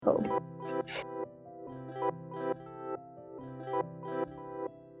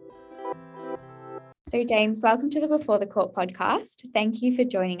So, James, welcome to the Before the Court podcast. Thank you for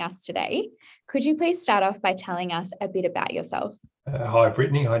joining us today. Could you please start off by telling us a bit about yourself? Hi,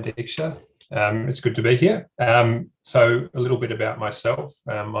 Brittany. Hi, Diksha. It's good to be here. So a little bit about myself.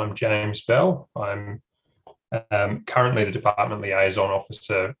 I'm James Bell. I'm currently the Department Liaison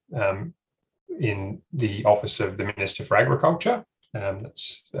Officer in the Office of the Minister for Agriculture.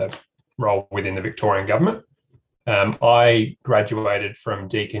 That's a role within the Victorian Government. I graduated from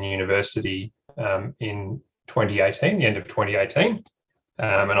Deakin University in 2018, the end of 2018.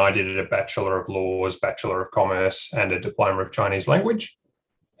 And I did a Bachelor of Laws, Bachelor of Commerce, and a Diploma of Chinese Language.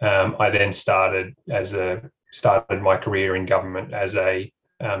 I then started my career in government as a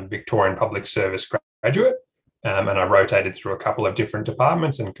Victorian Public Service graduate, and I rotated through a couple of different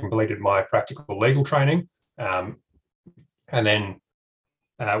departments and completed my practical legal training, and then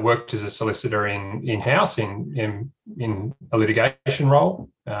worked as a solicitor in-house in a litigation role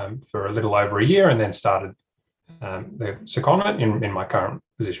for a little over a year, and then started the secondment in my current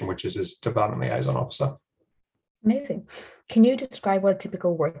position, which is as Department Liaison Officer. Amazing. Can you describe what a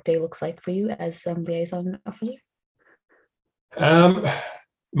typical workday looks like for you as liaison officer?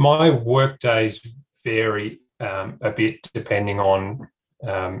 My work days vary a bit depending on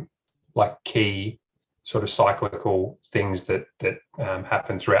key sort of cyclical things that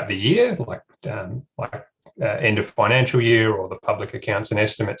happen throughout the year, like end of financial year or the Public Accounts and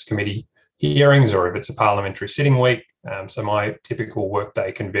Estimates Committee hearings, or if it's a parliamentary sitting week. So my typical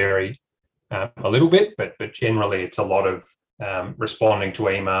workday can vary a little bit, but generally it's a lot of responding to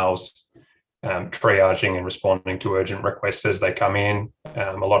emails, triaging and responding to urgent requests as they come in,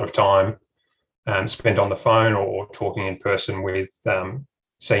 a lot of time spent on the phone or talking in person with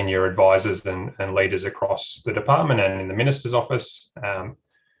senior advisors and leaders across the department and in the Minister's office,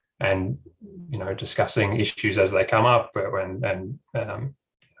 and discussing issues as they come up and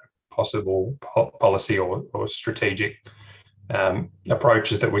possible policy or strategic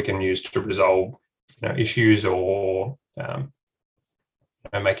approaches that we can use to resolve issues, or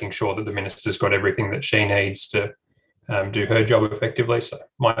making sure that the minister's got everything that she needs to do her job effectively. So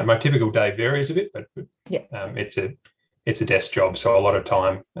my typical day varies a bit, but yeah. It's a desk job, so a lot of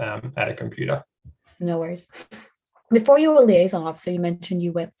time at a computer. No worries. Before you were a liaison officer, you mentioned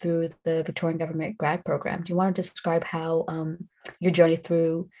you went through the Victorian Government grad program. Do you want to describe how your journey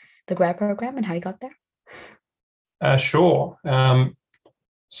through the grad program and how you got there? Sure.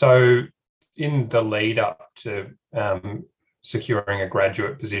 So in the lead up to securing a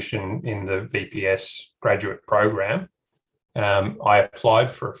graduate position in the VPS graduate program, I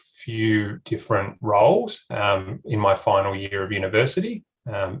applied for a few different roles in my final year of university.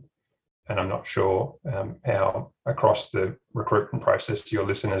 And I'm not sure how across the recruitment process your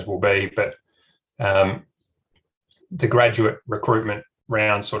listeners will be, but the graduate recruitment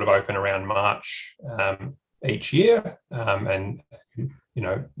rounds sort of open around March each year, and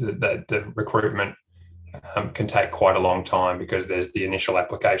the recruitment can take quite a long time because there's the initial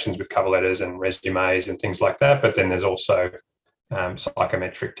applications with cover letters and resumes and things like that, but then there's also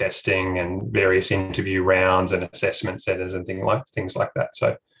psychometric testing and various interview rounds and assessment centres and things like that.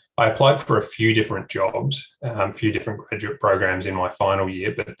 So I applied for a few different jobs, a few different graduate programs in my final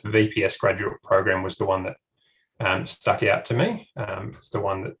year, but the VPS graduate program was the one that stuck out to me. It's the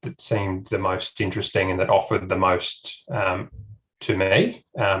one that seemed the most interesting and that offered the most to me,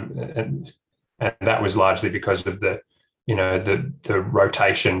 and that was largely because of the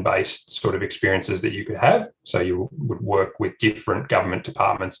rotation-based sort of experiences that you could have. So you would work with different government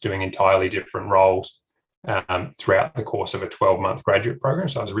departments doing entirely different roles throughout the course of a 12-month graduate program.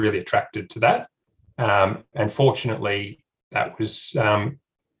 So I was really attracted to that, and fortunately, that was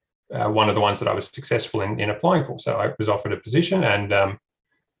one of the ones that I was successful in applying for. So I was offered a position, and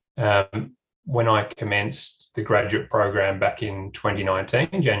when I commenced the graduate program back in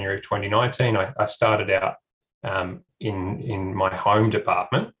 2019, January of 2019, I started out in my home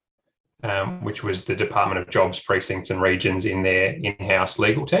department, which was the Department of Jobs, Precincts and Regions in their in-house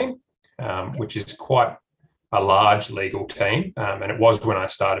legal team, which is quite a large legal team. And it was when I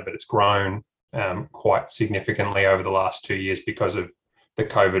started, but it's grown quite significantly over the last 2 years because of the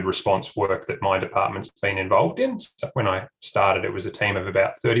COVID response work that my department's been involved in. So when I started, it was a team of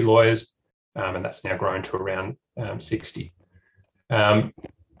about 30 lawyers, and that's now grown to around 60. And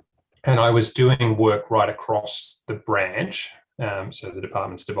I was doing work right across the branch. So the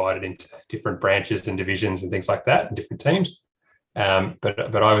department's divided into different branches and divisions and things like that, and different teams.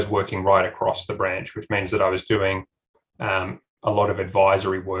 But I was working right across the branch, which means that I was doing a lot of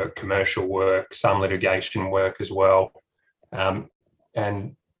advisory work, commercial work, some litigation work as well.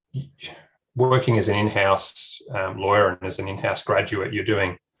 And working as an in-house lawyer and as an in-house graduate, you're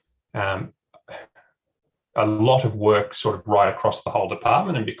doing a lot of work sort of right across the whole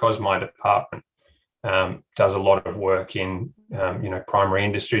department. And because my department does a lot of work in, primary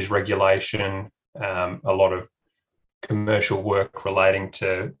industries regulation, a lot of commercial work relating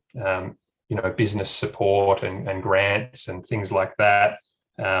to, business support and grants and things like that.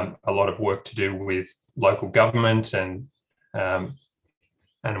 A lot of work to do with local government and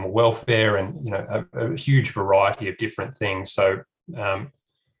animal welfare, and a huge variety of different things. So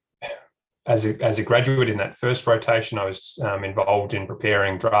as a graduate in that first rotation, I was involved in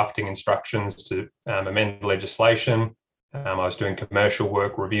preparing drafting instructions to amend legislation. I was doing commercial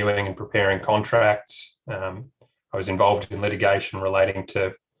work, reviewing and preparing contracts. I was involved in litigation relating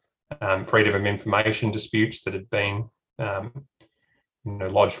to freedom of information disputes that had been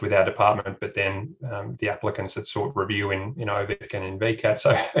lodged with our department, but then the applicants had sought review in OVIC and in VCAT.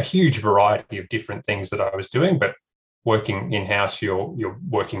 So a huge variety of different things that I was doing, but working in-house, you're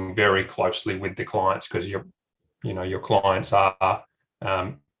working very closely with the clients, because your clients are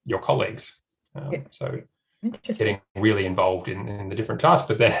your colleagues. So getting really involved in the different tasks.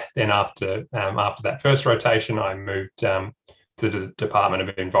 But then after that first rotation, I moved to the Department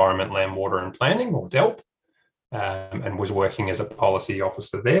of Environment, Land, Water and Planning, or DELP, and was working as a policy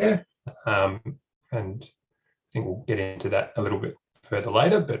officer there. And I think we'll get into that a little bit further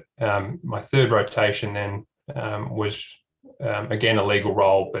later. But my third rotation then was again a legal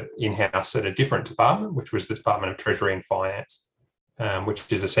role, but in-house at a different department, which was the Department of Treasury and Finance,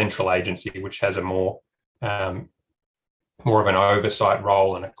 which is a central agency which has a more of an oversight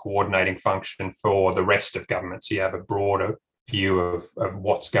role and a coordinating function for the rest of government. So you have a broader view of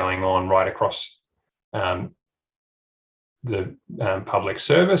what's going on right across the public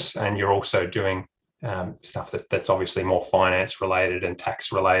service, and you're also doing stuff that's obviously more finance related and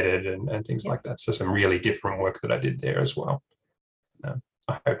tax related and things like that. So some really different work that I did there as well.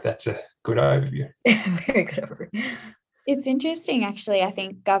 I hope that's a good overview. Very good overview. It's interesting, actually. I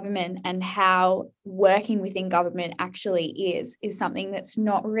think government and how working within government actually is something that's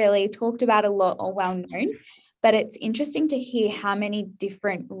not really talked about a lot or well known. But it's interesting to hear how many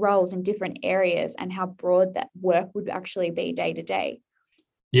different roles in different areas and how broad that work would actually be day to day.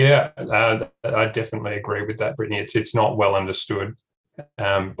 Yeah, I definitely agree with that, Brittany. It's not well understood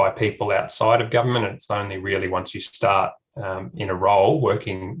by people outside of government. And it's only really once you start in a role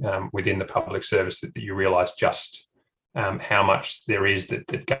working within the public service that you realise just how much there is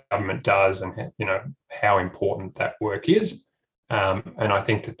that government does, and how important that work is. And I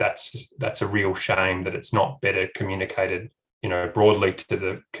think that's a real shame that it's not better communicated, broadly to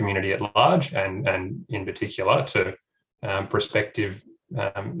the community at large, and in particular to prospective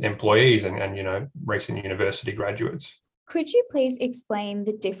employees and recent university graduates. Could you please explain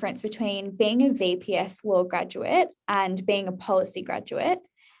the difference between being a VPS law graduate and being a policy graduate?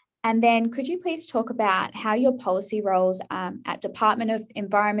 And then could you please talk about how your policy roles at Department of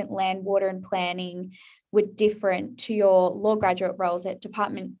Environment, Land, Water and Planning were different to your law graduate roles at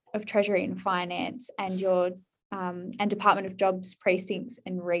Department of Treasury and Finance and your and Department of Jobs, Precincts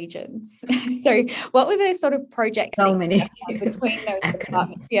and Regions? So what were those sort of projects many between those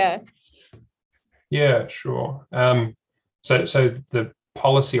departments? Yeah, sure. So the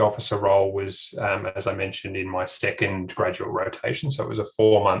policy officer role was, as I mentioned, in my second graduate rotation. So it was a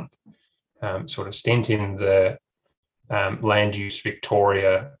 4-month sort of stint in the Land Use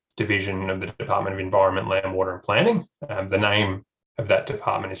Victoria division of the Department of Environment, Land, Water and Planning. The name of that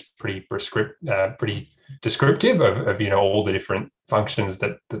department is pretty descriptive of all the different functions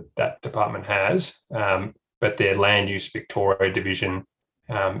that department has. But their Land Use Victoria division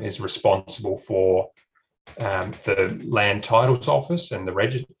is responsible for the Land Titles Office and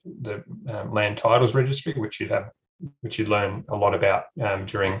the Land Titles Registry, which you'd learn a lot about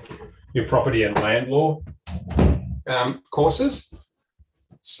during your property and land law courses.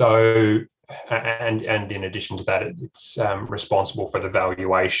 So, and in addition to that, it's responsible for the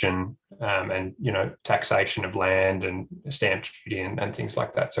valuation and taxation of land and stamp duty and things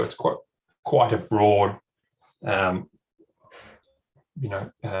like that. So it's quite a broad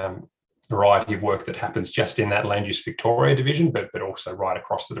variety of work that happens just in that Land Use Victoria division, but also right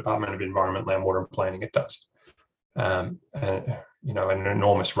across the Department of Environment, Land, Water and Planning it does. And an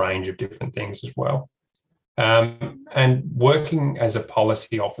enormous range of different things as well. And working as a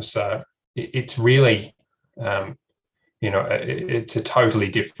policy officer, it's really, it's a totally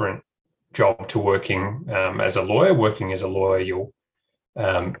different job to working as a lawyer. Working as a lawyer, you'll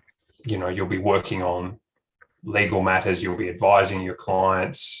be working on legal matters, you'll be advising your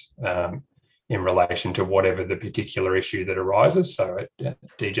clients in relation to whatever the particular issue that arises. So at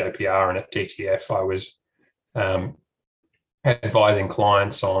DJPR and at DTF, I was advising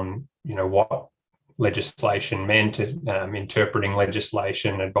clients on, legislation meant, interpreting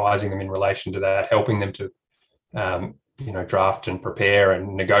legislation, advising them in relation to that, helping them to draft and prepare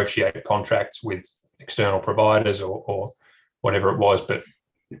and negotiate contracts with external providers or whatever it was. But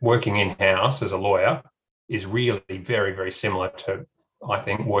working in-house as a lawyer is really very, very similar to, I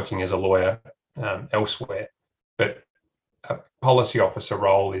think, working as a lawyer elsewhere. But a policy officer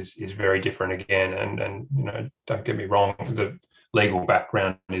role is very different again. And don't get me wrong, the legal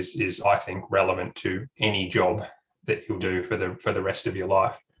background is I think relevant to any job that you'll do for the rest of your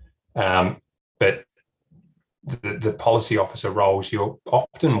life. But the policy officer roles, you're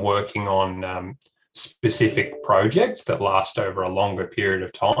often working on specific projects that last over a longer period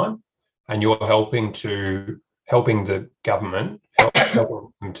of time, and you're helping the government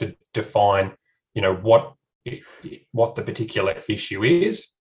help them to define, what the particular issue is,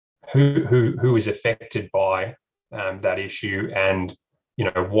 who is affected by that issue, and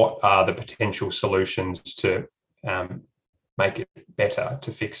what are the potential solutions to make it better,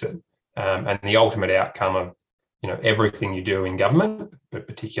 to fix it, and the ultimate outcome of everything you do in government, but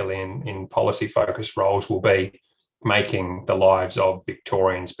particularly in policy focused roles, will be making the lives of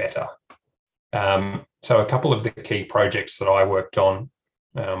Victorians better. So a couple of the key projects that I worked on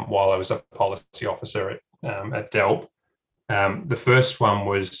while I was a policy officer at DELP, the first one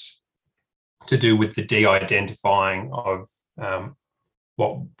was to do with the de-identifying of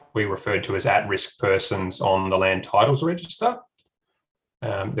what we referred to as at-risk persons on the Land Titles Register.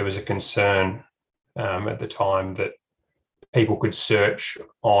 There was a concern at the time that people could search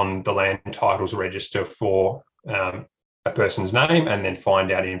on the Land Titles Register for a person's name and then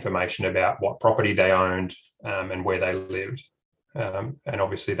find out information about what property they owned and where they lived. And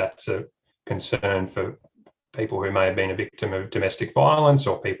obviously that's a concern for people who may have been a victim of domestic violence,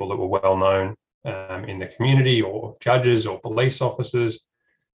 or people that were well known in the community, or judges or police officers.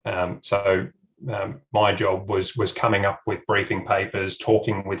 So my job was coming up with briefing papers,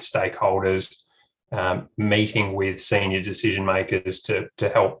 talking with stakeholders, meeting with senior decision makers to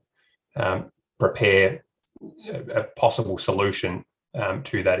help prepare a possible solution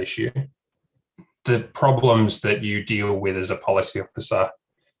to that issue. The problems that you deal with as a policy officer,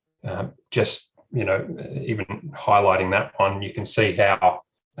 even highlighting that one, you can see how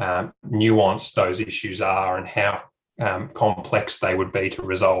nuanced those issues are and how complex they would be to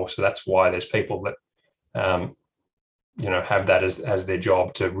resolve. So that's why there's people that have that as their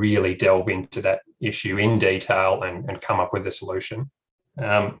job, to really delve into that issue in detail and come up with a solution.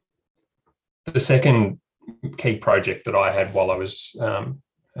 The second key project that I had while I was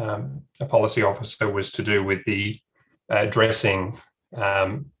a policy officer was to do with the addressing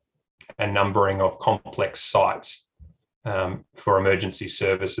and numbering of complex sites for emergency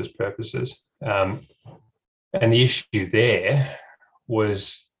services purposes. And the issue there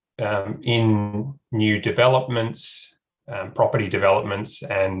was in new developments, property developments,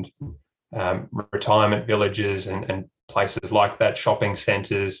 and retirement villages and places like that, shopping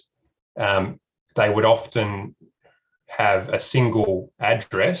centres. They would often have a single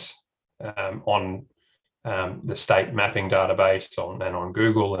address on the state mapping database and on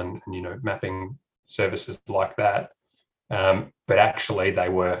Google and mapping services like that. But actually they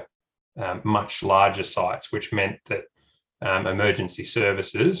were much larger sites, which meant that emergency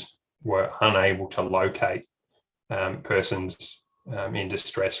services were unable to locate persons in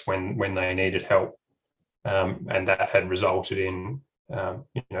distress when they needed help. And that had resulted in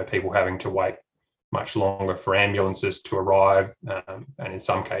people having to wait much longer for ambulances to arrive, and in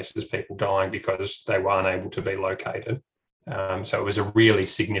some cases people dying because they were unable to be located. So it was a really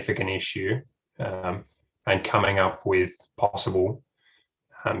significant issue, and coming up with possible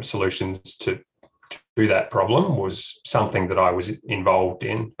solutions to that problem was something that I was involved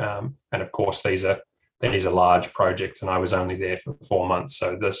in. And of course, these are large projects, and I was only there for 4 months.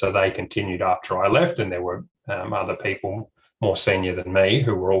 So they continued after I left, and there were other people more senior than me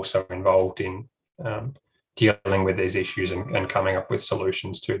who were also involved in dealing with these issues and coming up with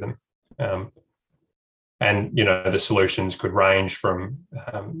solutions to them. And the solutions could range from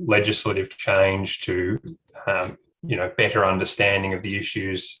legislative change to better understanding of the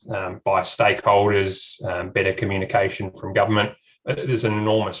issues by stakeholders, better communication from government. There's an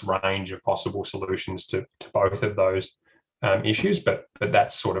enormous range of possible solutions to both of those issues, but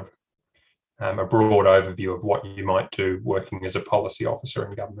that's sort of a broad overview of what you might do working as a policy officer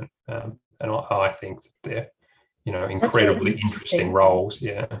in government. And I think that they're, incredibly really interesting roles.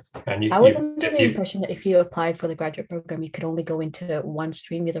 Yeah. And I was under the impression that if you applied for the graduate program, you could only go into one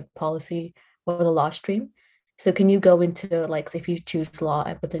stream, either policy or the law stream. So can you go into, if you choose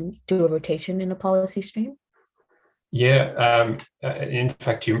law, but then do a rotation in a policy stream? Yeah, in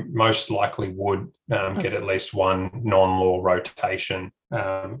fact, you most likely would get at least one non-law rotation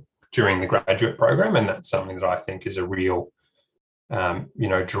during the graduate program, and that's something that I think is a real,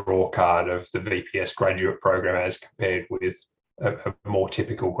 draw card of the VPS graduate program as compared with a more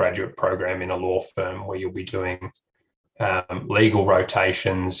typical graduate program in a law firm where you'll be doing legal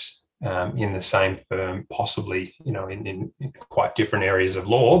rotations in the same firm, possibly, in quite different areas of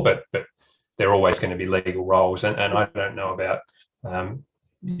law, but they're always going to be legal roles. And I don't know about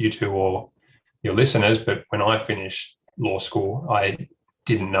you two or your listeners, but when I finished law school, I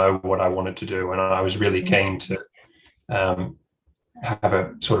didn't know what I wanted to do. And I was really keen to have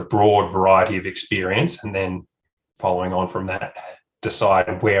a sort of broad variety of experience, and then following on from that,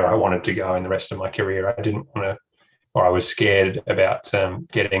 decide where I wanted to go in the rest of my career. I didn't want to, or I was scared about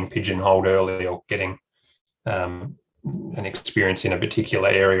getting pigeonholed early, or getting an experience in a particular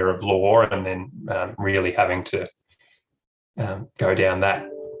area of law, and then really having to go down that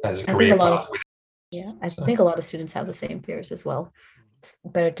as a career path. I think a lot of students have the same fears as well. It's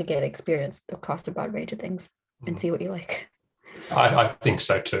better to get experience across a broad range of things and see what you like. I think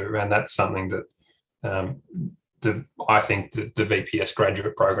so too, and that's something that I think that the VPS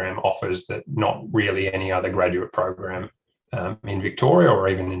graduate program offers that not really any other graduate program in Victoria or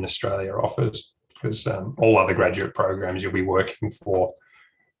even in Australia offers. Because all other graduate programs, you'll be working for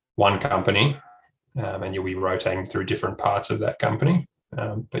one company and you'll be rotating through different parts of that company,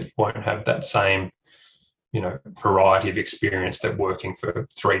 but you won't have that same, variety of experience that working for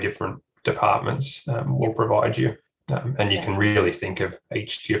 3 different departments will provide you. And you can really think of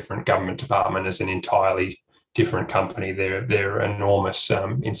each different government department as an entirely different company. They're enormous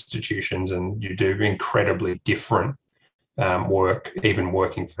institutions, and you do incredibly different work, even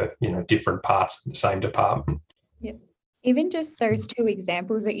working for different parts of the same department. Yeah, even just those 2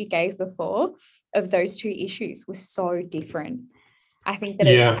 examples that you gave before of those 2 issues were so different. I think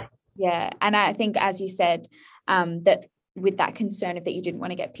that and I think, as you said, that with that concern of that you didn't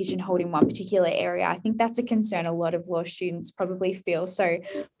want to get pigeonholed in one particular area, I think that's a concern a lot of law students probably feel. So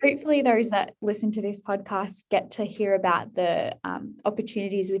hopefully those that listen to this podcast get to hear about the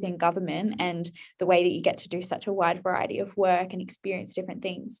opportunities within government and the way that you get to do such a wide variety of work and experience different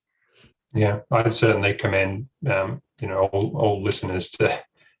things. Yeah, I'd certainly commend all listeners to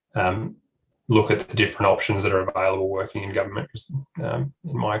look at the different options that are available working in government, because in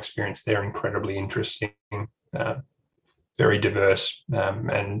my experience they're incredibly interesting, very diverse,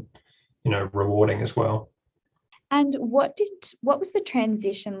 and rewarding as well. And what was the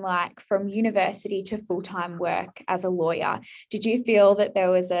transition like from university to full-time work as a lawyer? Did you feel that there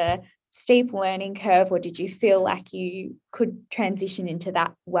was a steep learning curve, or did you feel like you could transition into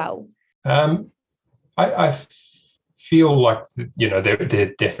that well? I feel like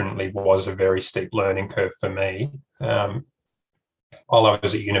there definitely was a very steep learning curve for me. While I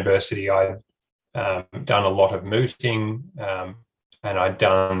was at university, I'd done a lot of mooting, and I'd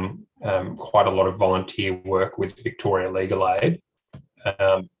done quite a lot of volunteer work with Victoria Legal Aid.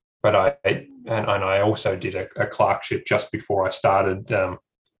 But I also did a clerkship just before I started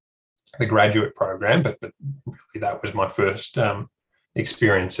the graduate program. But really that was my first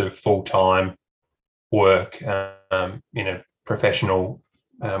experience of full-time work in a professional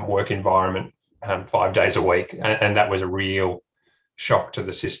work environment 5 days a week, and that was a real shock to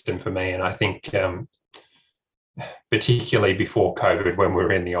the system for me. And I think particularly before COVID, when we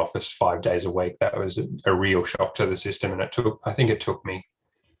were in the office 5 days a week, that was a real shock to the system. And I think it took me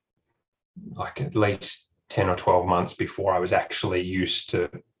like at least 10 or 12 months before I was actually used to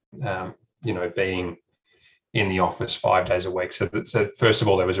being in the office 5 days a week. So first of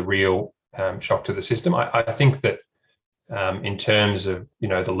all, there was a real shock to the system. I think that in terms of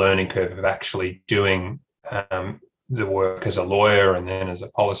the learning curve of actually doing the work as a lawyer and then as a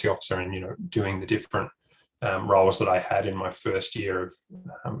policy officer, and doing the different roles that I had in my first year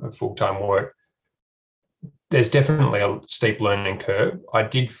of full-time work, there's definitely a steep learning curve. I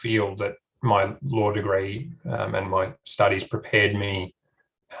did feel that my law degree and my studies prepared me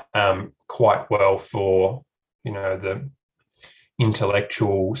quite well for the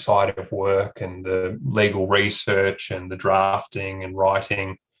intellectual side of work and the legal research and the drafting and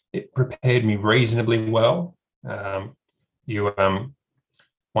writing. It prepared me reasonably well.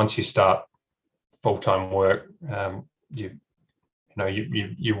 Once you start full-time work, you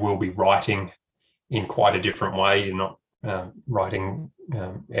will be writing in quite a different way. You're not writing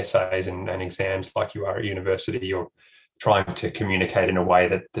essays and exams like you are at university. You're trying to communicate in a way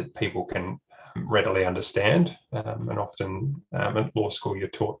that people can readily understand. And often at law school, you're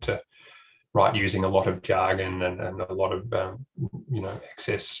taught to write using a lot of jargon and a lot of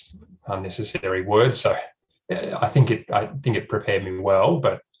excess unnecessary words. So I think it prepared me well,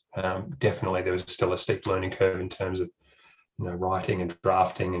 but definitely there was still a steep learning curve in terms of writing and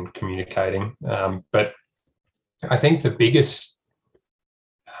drafting and communicating. But I think the biggest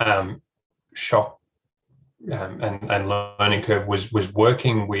shock and learning curve was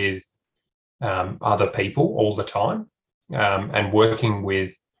working with other people all the time, and working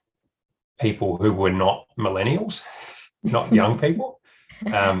with people who were not millennials, not young people,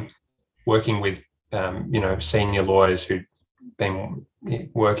 working with senior lawyers who'd been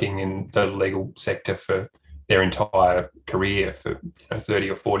working in the legal sector for their entire career for 30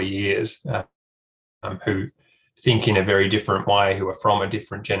 or 40 years, who think in a very different way, who are from a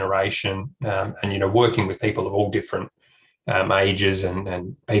different generation, and working with people of all different ages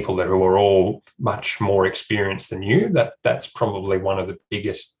and people who are all much more experienced than you. That's probably one of the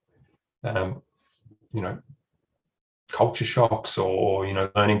biggest culture shocks or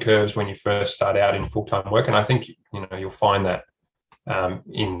learning curves when you first start out in full-time work. And I think you'll find that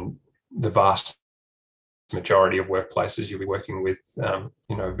in the vast majority of workplaces you'll be working with a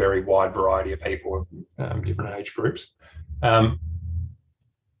very wide variety of people of different age groups.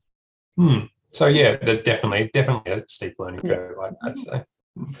 So yeah, there's definitely a steep learning curve, I'd say.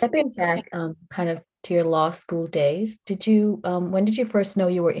 Stepping back kind of to your law school days, when did you first know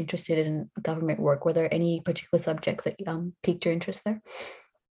you were interested in government work? Were there any particular subjects that piqued your interest there?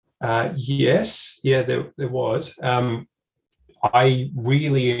 Yes, yeah, there was. I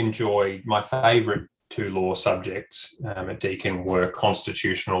really enjoyed, my favourite two law subjects at Deakin were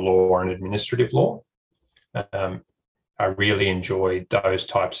constitutional law and administrative law. I really enjoyed those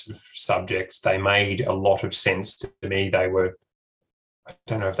types of subjects. They made a lot of sense to me. They were, I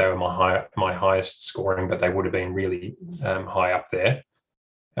don't know if they were my highest scoring, but they would have been really high up there.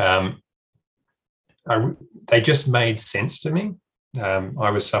 They just made sense to me. I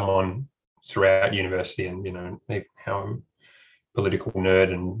was someone throughout university, and even now I'm a political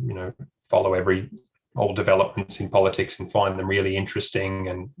nerd, and follow all developments in politics and find them really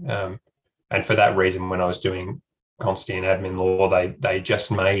interesting. And for that reason, when I was doing consti and admin law, they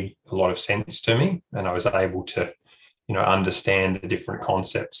just made a lot of sense to me, and I was able to understand the different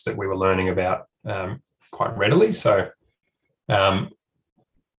concepts that we were learning about quite readily. So for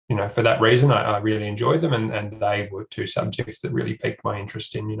that reason, I really enjoyed them, and they were two subjects that really piqued my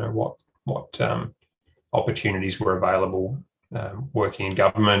interest in what opportunities were available working in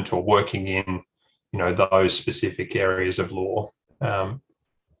government or working in those specific areas of law.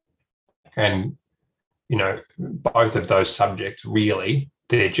 And both of those subjects, really,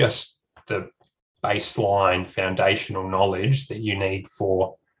 they're just the baseline foundational knowledge that you need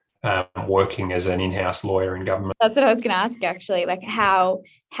for working as an in-house lawyer in government. That's what I was going to ask you, actually, like how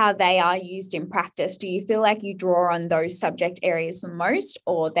they are used in practice. Do you feel like you draw on those subject areas the most,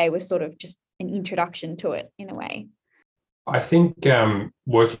 or they were sort of just an introduction to it in a way? I think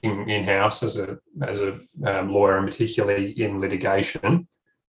working in-house as a lawyer, and particularly in litigation,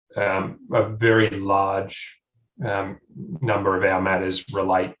 a very large number of our matters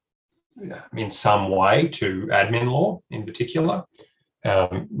relate in some way to admin law in particular.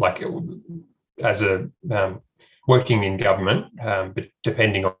 Like as a working in government, but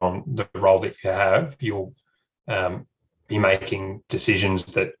depending on the role that you have, you'll be making decisions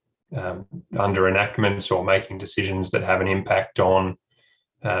that under enactments, or making decisions that have an impact on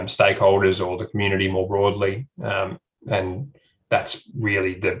stakeholders or the community more broadly. And that's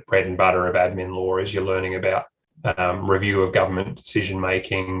really the bread and butter of admin law, is you're learning about review of government decision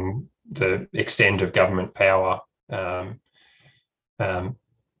making, the extent of government power, and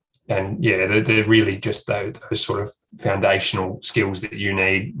yeah, they're really just those sort of foundational skills that you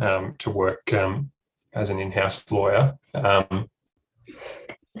need to work as an in-house lawyer.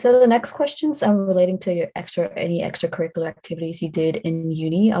 So the next questions are relating to your any extracurricular activities you did in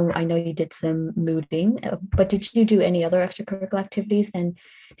uni. I know you did some mooting, but did you do any other extracurricular activities? And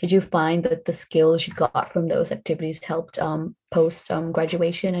did you find that the skills you got from those activities helped post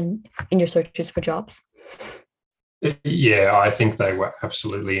graduation and in your searches for jobs? Yeah, I think they were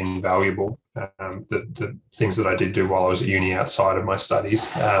absolutely invaluable. The things that I did do while I was at uni outside of my studies,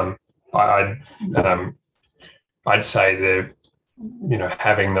 I'd say they're,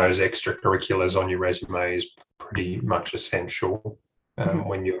 having those extracurriculars on your resume is pretty much essential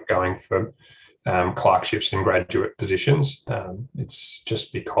when you're going for clerkships and graduate positions. It's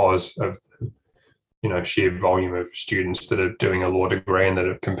just because of the sheer volume of students that are doing a law degree and that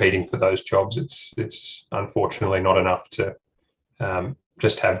are competing for those jobs. It's unfortunately not enough to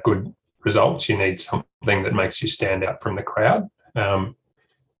just have good results. You need something that makes you stand out from the crowd.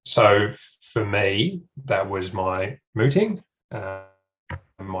 So for me, that was my mooting.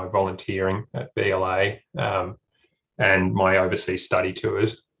 my volunteering at VLA, and my overseas study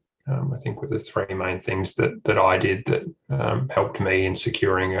tours. I think were the three main things that I did that helped me in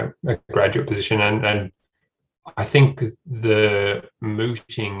securing a graduate position. And I think the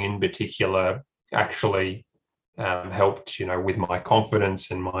mooting in particular actually helped, with my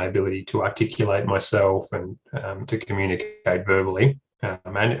confidence and my ability to articulate myself and to communicate verbally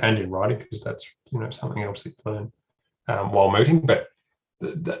and in writing, because that's something else that you learn while mooting. But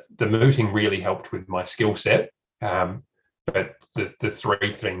the mooting really helped with my skill set. But the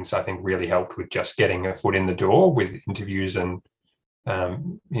three things I think really helped with just getting a foot in the door with interviews and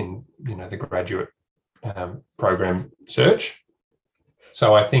in the graduate program search.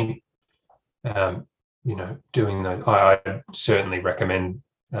 So I think doing those, I certainly recommend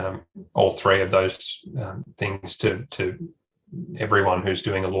all three of those things to everyone who's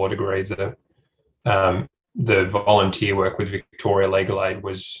doing a law degree. The volunteer work with Victoria Legal Aid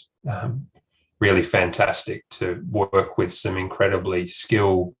was really fantastic, to work with some incredibly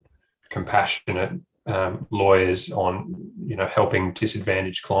skilled, compassionate lawyers on helping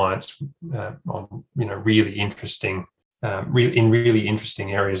disadvantaged clients on really interesting really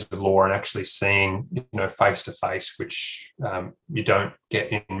interesting areas of law, and actually seeing face to face, which you don't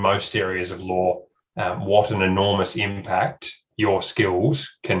get in most areas of law, what an enormous impact your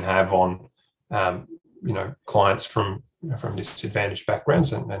skills can have on clients from disadvantaged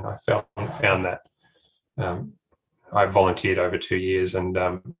backgrounds. And I found that I volunteered over 2 years and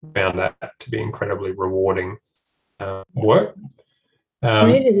found that to be incredibly rewarding work.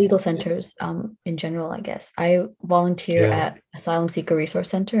 Community legal centers in general, I guess. I volunteer at Asylum Seeker Resource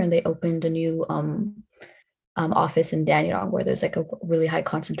Center, and they opened a new office in Dandenong where there's like a really high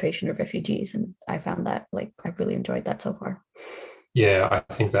concentration of refugees. And I found that I've really enjoyed that so far. Yeah, I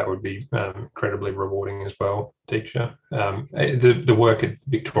think that would be incredibly rewarding as well, Deeksha. The work at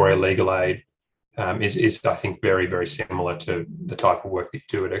Victoria Legal Aid is I think very, very similar to the type of work that you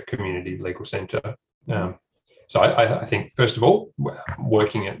do at a community legal centre. So I think, first of all,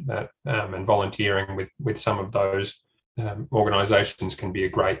 working at that and volunteering with some of those organisations can be a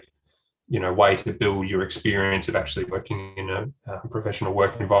great way to build your experience of actually working in a professional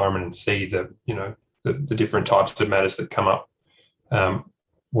work environment and see the different types of matters that come up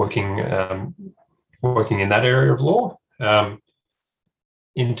working in that area of law.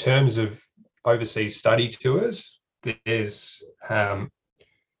 In terms of overseas study tours, there's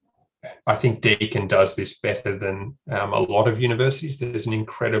I think Deakin does this better than a lot of universities. There's an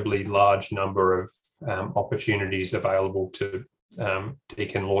incredibly large number of opportunities available to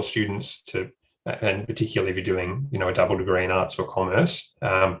Deakin law students and particularly if you're doing a double degree in arts or commerce.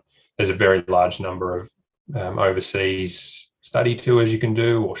 There's a very large number of overseas study tours you can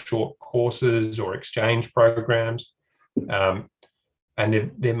do, or short courses or exchange programs, and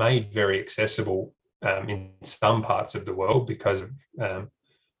they're made very accessible in some parts of the world because of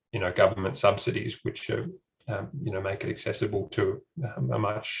government subsidies, which are make it accessible to a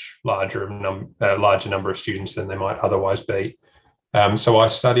much larger number of students than they might otherwise be. So I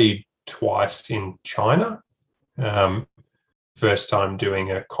studied twice in China. First time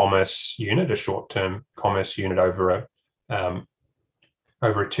doing a commerce unit, a short-term commerce unit over a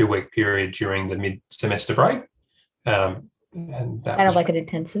 2-week period during the mid-semester break. And that kind of like an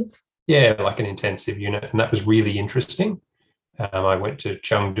intensive? Yeah, like an intensive unit. And that was really interesting. I went to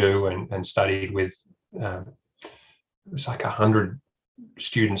Chengdu and studied with, it was like 100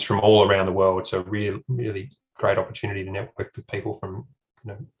 students from all around the world. So really, really great opportunity to network with people from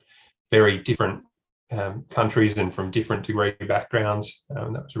very different countries and from different degree backgrounds.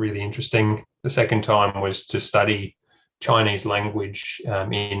 That was really interesting. The second time was to study Chinese language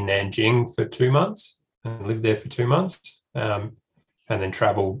in Nanjing for 2 months and lived there for 2 months, and then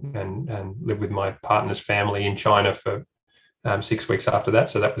traveled and lived with my partner's family in China for 6 weeks after that.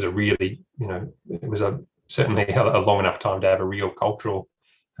 So that was a really, it was certainly a long enough time to have a real cultural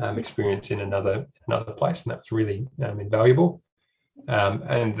experience in another place, and that was really invaluable.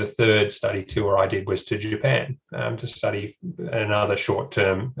 And the third study tour I did was to Japan to study another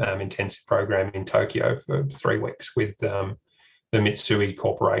short-term intensive program in Tokyo for 3 weeks with the Mitsui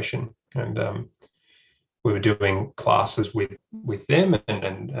Corporation, and we were doing classes with them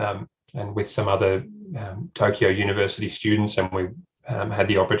and with some other Tokyo University students, and we had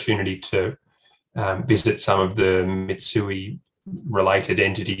the opportunity to visit some of the Mitsui related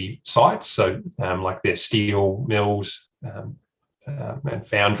entity sites, so like their steel mills and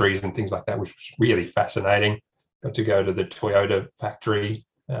foundries and things like that, which was really fascinating. Got to go to the Toyota factory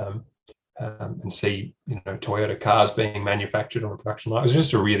and see Toyota cars being manufactured on a production line. It was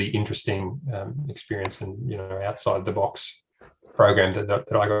just a really interesting experience and outside the box program that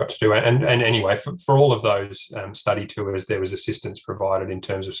I got to do. And anyway, for all of those study tours, there was assistance provided in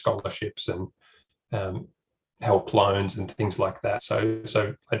terms of scholarships and help loans and things like that. So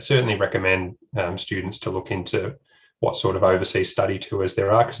I'd certainly recommend students to look into what sort of overseas study tours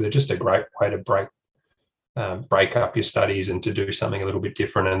there are, because they're just a great way to break up your studies and to do something a little bit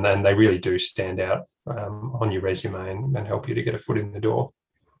different. And then they really do stand out on your resume and help you to get a foot in the door.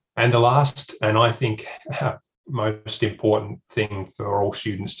 And the last, and I think most important thing for all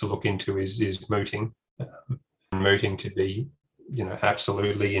students to look into is mooting. Mooting to be,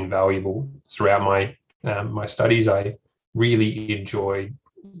 absolutely invaluable throughout my studies. I really enjoyed,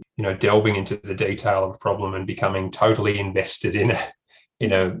 delving into the detail of a problem and becoming totally invested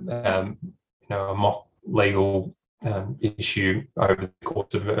in a mock legal issue over the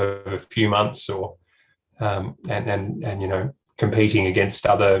course of a few months, or and competing against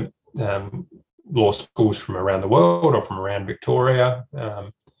other law schools from around the world or from around Victoria,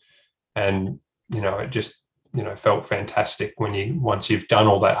 and it just felt fantastic when once you've done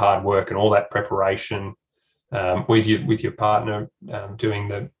all that hard work and all that preparation with your partner, doing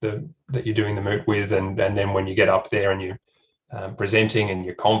that you're doing the moot with, and then when you get up there and you're presenting and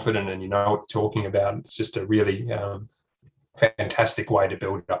you're confident and you know what you're talking about, it's just a really fantastic way to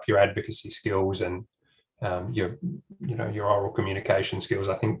build up your advocacy skills and your oral communication skills.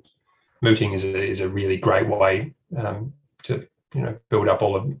 I think mooting is a really great way to build up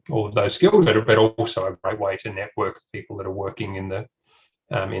all of those skills, but also a great way to network with people that are working in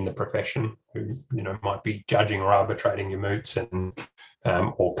the profession, who might be judging or arbitrating your moots and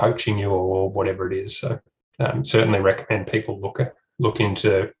or coaching you or whatever it is. So certainly recommend people look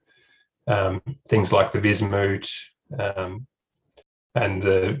into things like the VisMoot and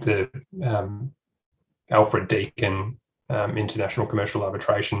the Alfred Deakin International Commercial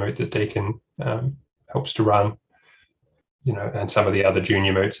Arbitration moot that Deakin helps to run, and some of the other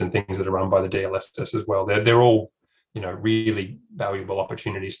junior moots and things that are run by the DLSS as well. They're all, really valuable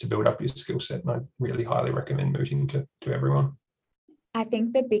opportunities to build up your skill set. And I really highly recommend mooting to everyone. I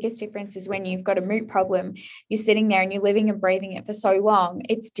think the biggest difference is when you've got a moot problem, you're sitting there and you're living and breathing it for so long.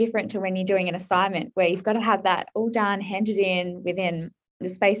 It's different to when you're doing an assignment where you've got to have that all done, handed in within the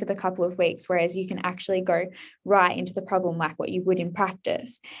space of a couple of weeks, whereas you can actually go right into the problem like what you would in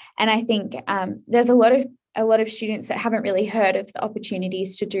practice. And I think there's a lot of students that haven't really heard of the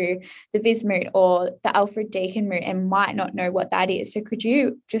opportunities to do the VisMoot or the Alfred Deakin moot and might not know what that is. So could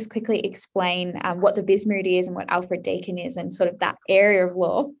you just quickly explain what the VisMoot is and what Alfred Deakin is and sort of that area of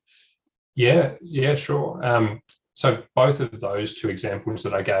law? Yeah, sure. So both of those two examples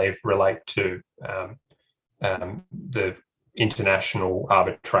that I gave relate to the international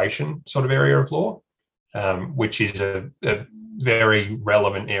arbitration sort of area of law, which is a very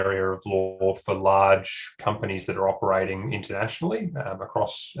relevant area of law for large companies that are operating internationally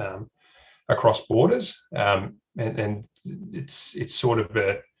across borders, and it's sort of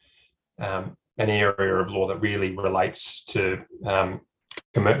an area of law that really relates to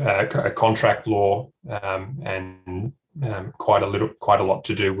contract law and quite a lot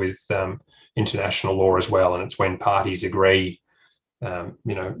to do with international law as well. And it's when parties agree,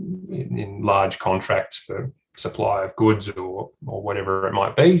 in large contracts for supply of goods or whatever it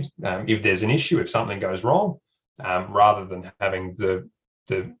might be, if there's an issue, if something goes wrong, rather than having the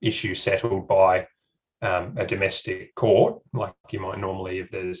issue settled by a domestic court, like you might normally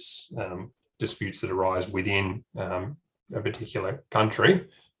if there's disputes that arise within a particular country.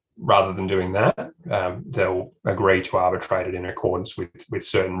 Rather than doing that, they'll agree to arbitrate it in accordance with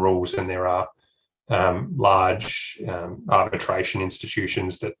certain rules, and there are large arbitration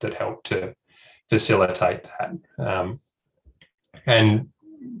institutions that help to facilitate that. And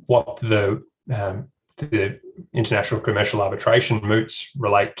what the international commercial arbitration moots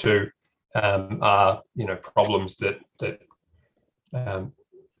relate to are problems that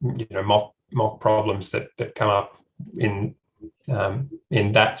mock problems that come up in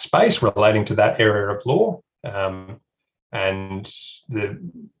that space relating to that area of law. And the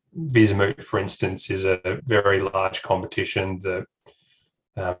VisMoot, for instance, is a very large competition that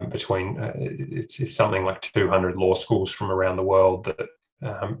between it's something like 200 law schools from around the world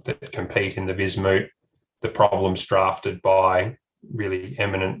that compete in the VisMoot. The problems drafted by really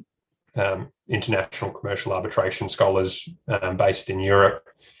eminent international commercial arbitration scholars based in Europe.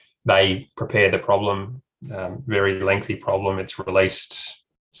 They prepare the problem, very lengthy problem. It's released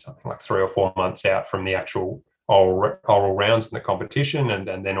something like 3 or 4 months out from the actual oral rounds in the competition,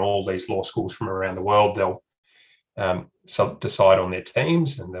 and then all these law schools from around the world, they'll decide on their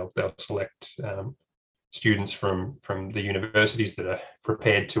teams, and they'll select students from the universities that are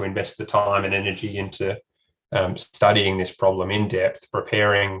prepared to invest the time and energy into studying this problem in depth,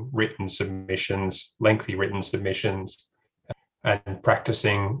 preparing written submissions, lengthy written submissions, and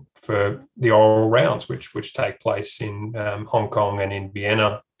practicing for the oral rounds, which take place in Hong Kong and in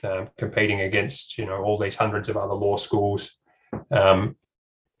Vienna, competing against all these hundreds of other law schools, and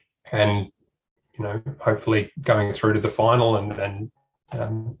hopefully going through to the final and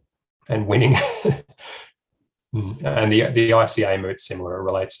winning. And the ICA moot's similar. It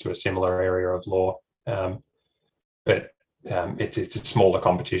relates to a similar area of law, but it's a smaller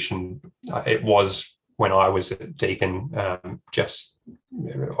competition. It was when I was at Deakin, just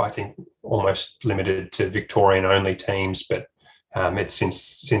I think almost limited to Victorian only teams, but it's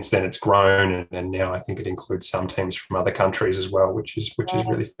since then it's grown, and now I think it includes some teams from other countries as well, which is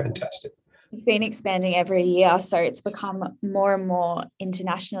really fantastic. It's been expanding every year, so it's become more and more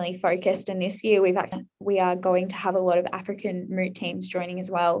internationally focused. And this year we are going to have a lot of African moot teams joining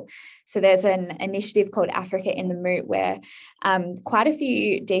as well. So there's an initiative called Africa in the Moot, where quite a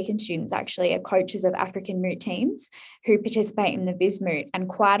few Deakin students actually are coaches of African moot teams who participate in the Viz Moot, and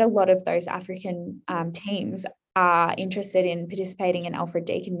quite a lot of those African teams are interested in participating in Alfred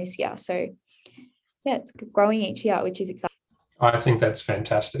Deakin this year. So yeah, it's growing each year, which is exciting. I think that's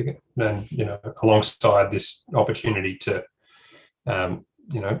fantastic. And, alongside this opportunity to,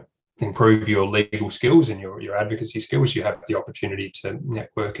 improve your legal skills and your advocacy skills, you have the opportunity to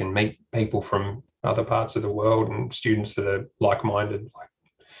network and meet people from other parts of the world and students that are like-minded,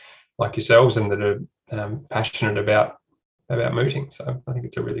 like yourselves, and that are passionate about mooting. So I think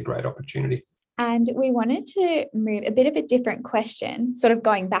it's a really great opportunity. And we wanted to move a bit of a different question, sort of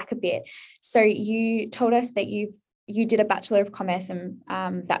going back a bit. So you told us that you did a Bachelor of Commerce and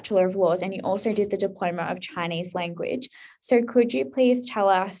Bachelor of Laws, and you also did the Diploma of Chinese Language. So could you please tell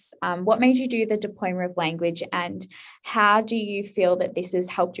us what made you do the Diploma of Language, and how do you feel that this has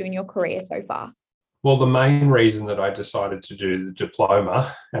helped you in your career so far? Well, the main reason that I decided to do the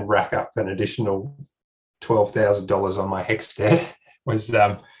diploma and rack up an additional $12,000 on my HECS debt was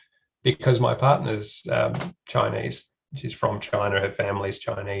because my partner's Chinese. She's from China, her family's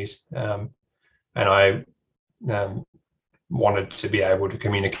Chinese, and I wanted to be able to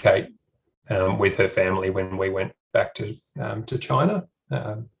communicate with her family when we went back to China.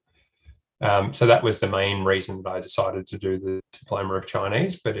 So that was the main reason that I decided to do the Diploma of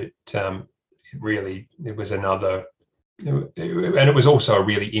Chinese. But it was another, and it was also a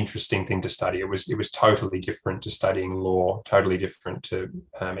really interesting thing to study. It was totally different to studying law, totally different to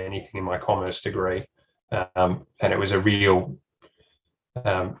anything in my commerce degree, and it was a real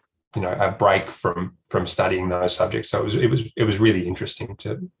a break from studying those subjects. So it was really interesting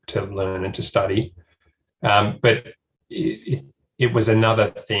to learn and to study. But it was another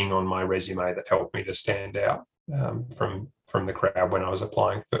thing on my resume that helped me to stand out from the crowd when I was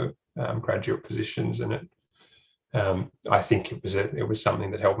applying for graduate positions. And I think it was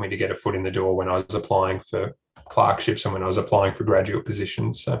something that helped me to get a foot in the door when I was applying for clerkships and when I was applying for graduate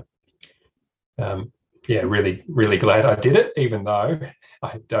positions. So really, really glad I did it, even though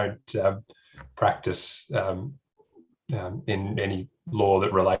I don't practice in any law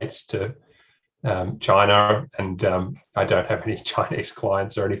that relates to China, and I don't have any Chinese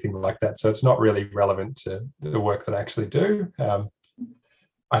clients or anything like that. So it's not really relevant to the work that I actually do.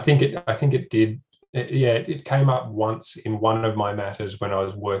 I think it did. It came up once in one of my matters when I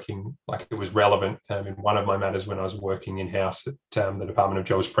was working, like it was relevant in one of my matters when I was working in-house at the Department of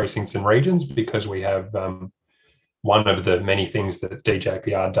Jobs, Precincts and Regions, because we have one of the many things that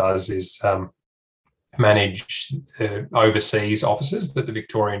DJPR does is manage overseas offices that the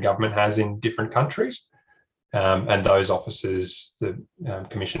Victorian government has in different countries. And those offices, the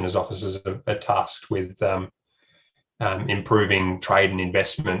Commissioner's offices, are tasked with improving trade and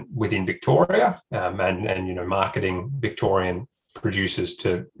investment within Victoria, and marketing Victorian producers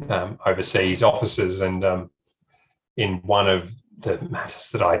to overseas offices. And in one of the matters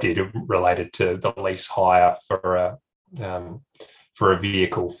that I did, it related to the lease hire for a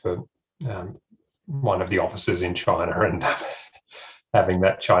vehicle for one of the offices in China, and having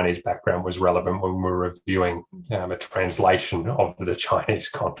that Chinese background was relevant when we were reviewing a translation of the Chinese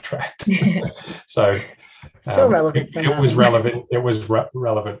contract. So. Still relevant. It was relevant. It was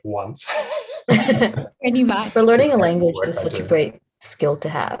relevant once. For learning a language is such a great skill to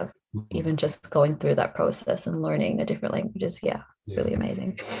have. Even just going through that process and learning the different languages, really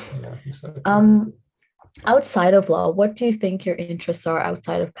amazing. Yeah, I think so. Outside of law, what do you think your interests are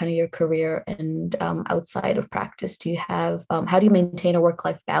outside of kind of your career and outside of practice? Do you have how do you maintain a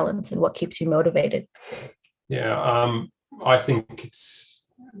work-life balance, and what keeps you motivated? I think it's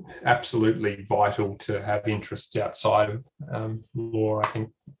absolutely vital to have interests outside of law. I think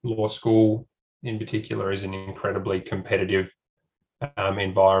law school in particular is an incredibly competitive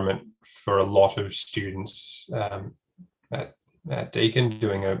environment for a lot of students at Deakin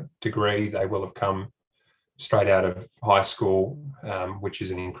doing a degree. They will have come straight out of high school, which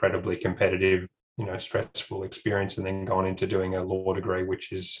is an incredibly competitive, stressful experience, and then gone into doing a law degree,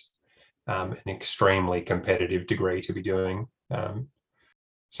 which is an extremely competitive degree to be doing.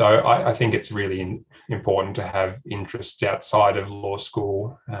 So I think it's really important to have interests outside of law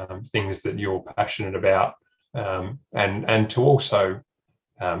school, things that you're passionate about, and to also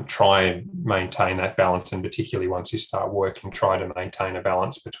try and maintain that balance, and particularly once you start working, try to maintain a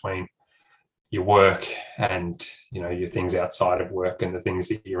balance between your work and your things outside of work and the things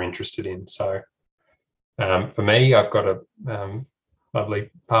that you're interested in. So for me, I've got a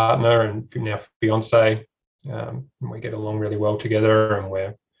lovely partner and now fiance. We get along really well together, and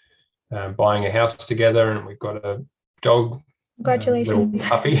we're buying a house together, and we've got a dog. Congratulations. Little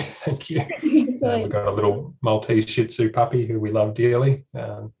puppy. Thank you. We've got a little Maltese Shih Tzu puppy who we love dearly.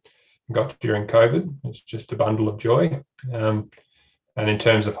 Got during COVID. It's just a bundle of joy. And in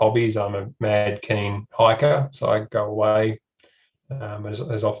terms of hobbies, I'm a mad keen hiker, so I go away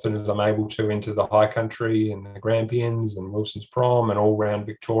as often as I'm able to into the high country and the Grampians and Wilson's Prom and all around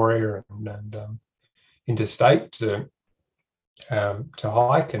Victoria and interstate to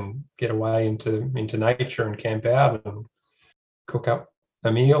hike and get away into nature and camp out and cook up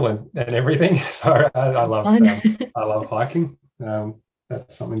a meal and everything. So I love I love hiking.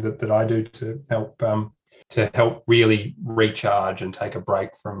 That's something that I do to help really recharge and take a break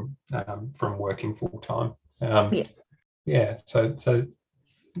from working full time. So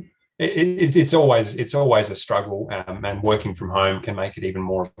it's always a struggle, and working from home can make it even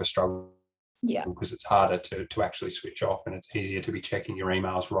more of a struggle. Yeah, because it's harder to actually switch off, and it's easier to be checking your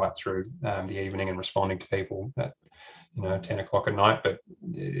emails right through the evening and responding to people at 10 o'clock at night. But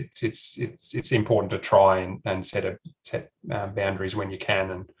it's important to try and set boundaries when you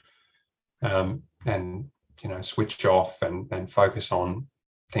can, and switch off and focus on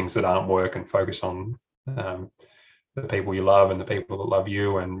things that aren't work, and focus on the people you love and the people that love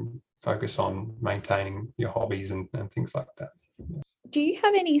you, and focus on maintaining your hobbies and things like that. Do you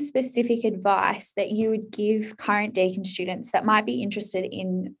have any specific advice that you would give current Deakin students that might be interested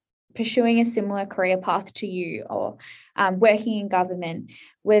in pursuing a similar career path to you, or working in government?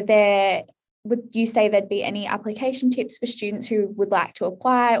 Would you say there'd be any application tips for students who would like to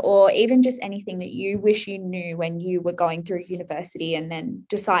apply, or even just anything that you wish you knew when you were going through university and then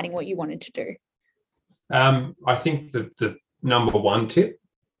deciding what you wanted to do? I think the number one tip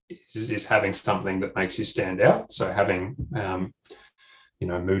is having something that makes you stand out. So having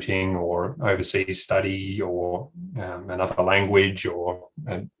mooting or overseas study, or another language, or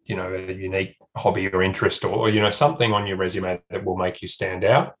a unique hobby or interest, or something on your resume that will make you stand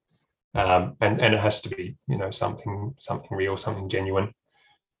out. And it has to be something real, something genuine.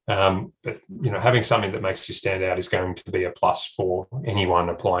 But having something that makes you stand out is going to be a plus for anyone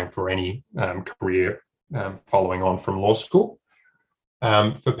applying for any career following on from law school.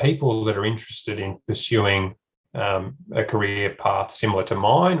 For people that are interested in pursuing a career path similar to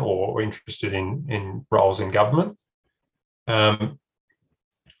mine, or interested in roles in government, I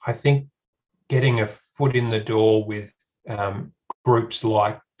think getting a foot in the door with groups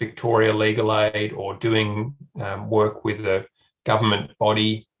like Victoria Legal Aid, or doing work with a government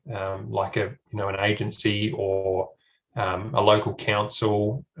body like an agency, or a local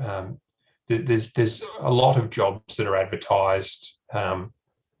council. There's a lot of jobs that are advertised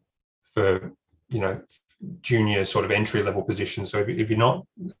for junior sort of entry level positions. So if you're not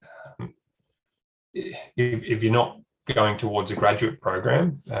going towards a graduate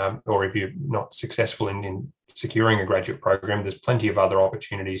program, or if you're not successful in securing a graduate program, there's plenty of other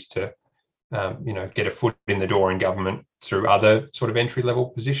opportunities to get a foot in the door in government through other sort of entry level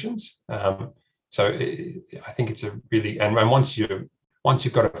positions. So I think it's a really, and once you've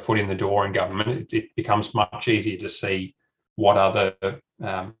got a foot in the door in government, it becomes much easier to see what other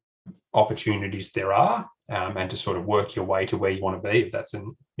opportunities there are, and to sort of work your way to where you want to be, if that's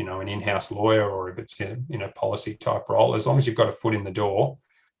an in-house lawyer, or if it's in a policy type role. As long as you've got a foot in the door,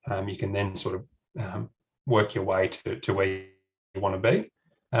 you can then sort of work your way to where you want to be.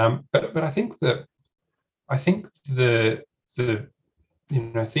 But I think the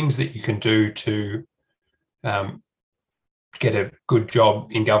things that you can do to get a good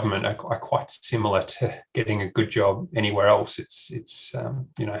job in government are quite similar to getting a good job anywhere else. It's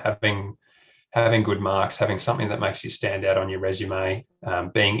having good marks, having something that makes you stand out on your resume,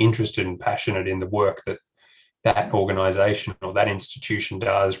 being interested and passionate in the work that organisation or that institution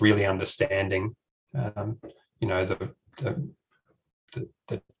does, really understanding the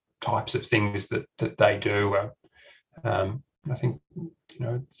types of things that they do. I think,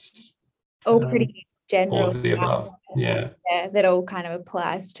 it's All pretty all general. of the above. Yeah. That all kind of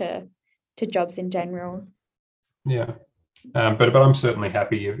applies to jobs in general. Yeah. But I'm certainly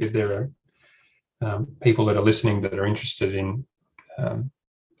happy if there are people that are listening that are interested in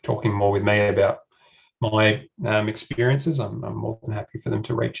talking more with me about my experiences. I'm more than happy for them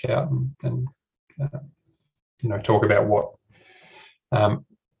to reach out and talk about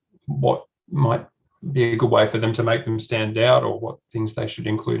what might be a good way for them to make them stand out, or what things they should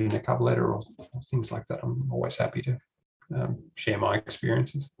include in a cover letter, or things like that. I'm always happy to share my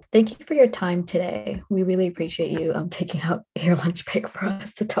experiences. Thank you for your time today. We really appreciate you taking out your lunch break for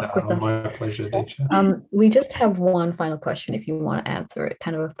us to talk with us. My pleasure, Deeksha. We just have one final question if you want to answer it.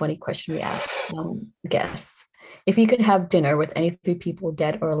 Kind of a funny question we ask guests. If you could have dinner with any 3 people,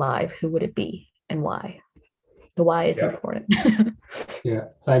 dead or alive, who would it be and why? The why is important. Yeah,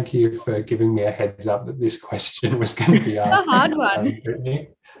 thank you for giving me a heads up that this question was going to be asked. A hard one. Brittany,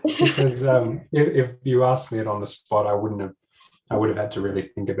 because if you asked me it on the spot, I would have had to really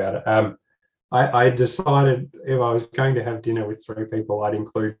think about it. I decided if I was going to have dinner with 3 people, I'd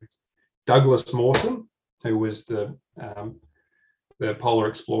include Douglas Mawson, who was the polar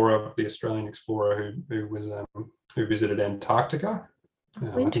explorer, the Australian explorer who visited Antarctica. I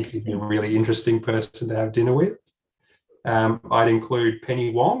think he'd be a really interesting person to have dinner with. I'd include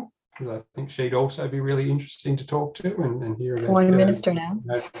Penny Wong, because I think she'd also be really interesting to talk to and hear about Foreign Minister now.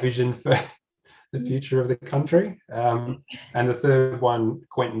 Vision for the future of the country. And the third one,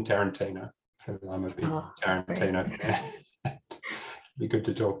 Quentin Tarantino, because I'm a big Tarantino fan. It'd be good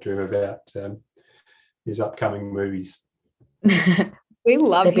to talk to him about his upcoming movies. We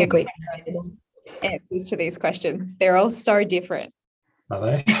love hearing answers to these questions. They're all so different. Are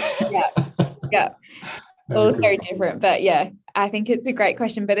they? Yeah. All so different. But yeah, I think it's a great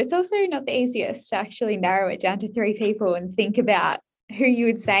question, but it's also not the easiest to actually narrow it down to 3 people and think about who you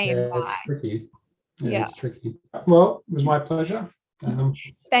would say and why. It's tricky. It's tricky. Well, it was my pleasure.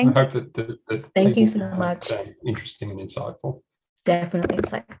 Thank I hope that thank you so much. Interesting and insightful. Definitely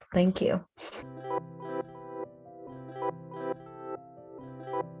insightful. Thank you.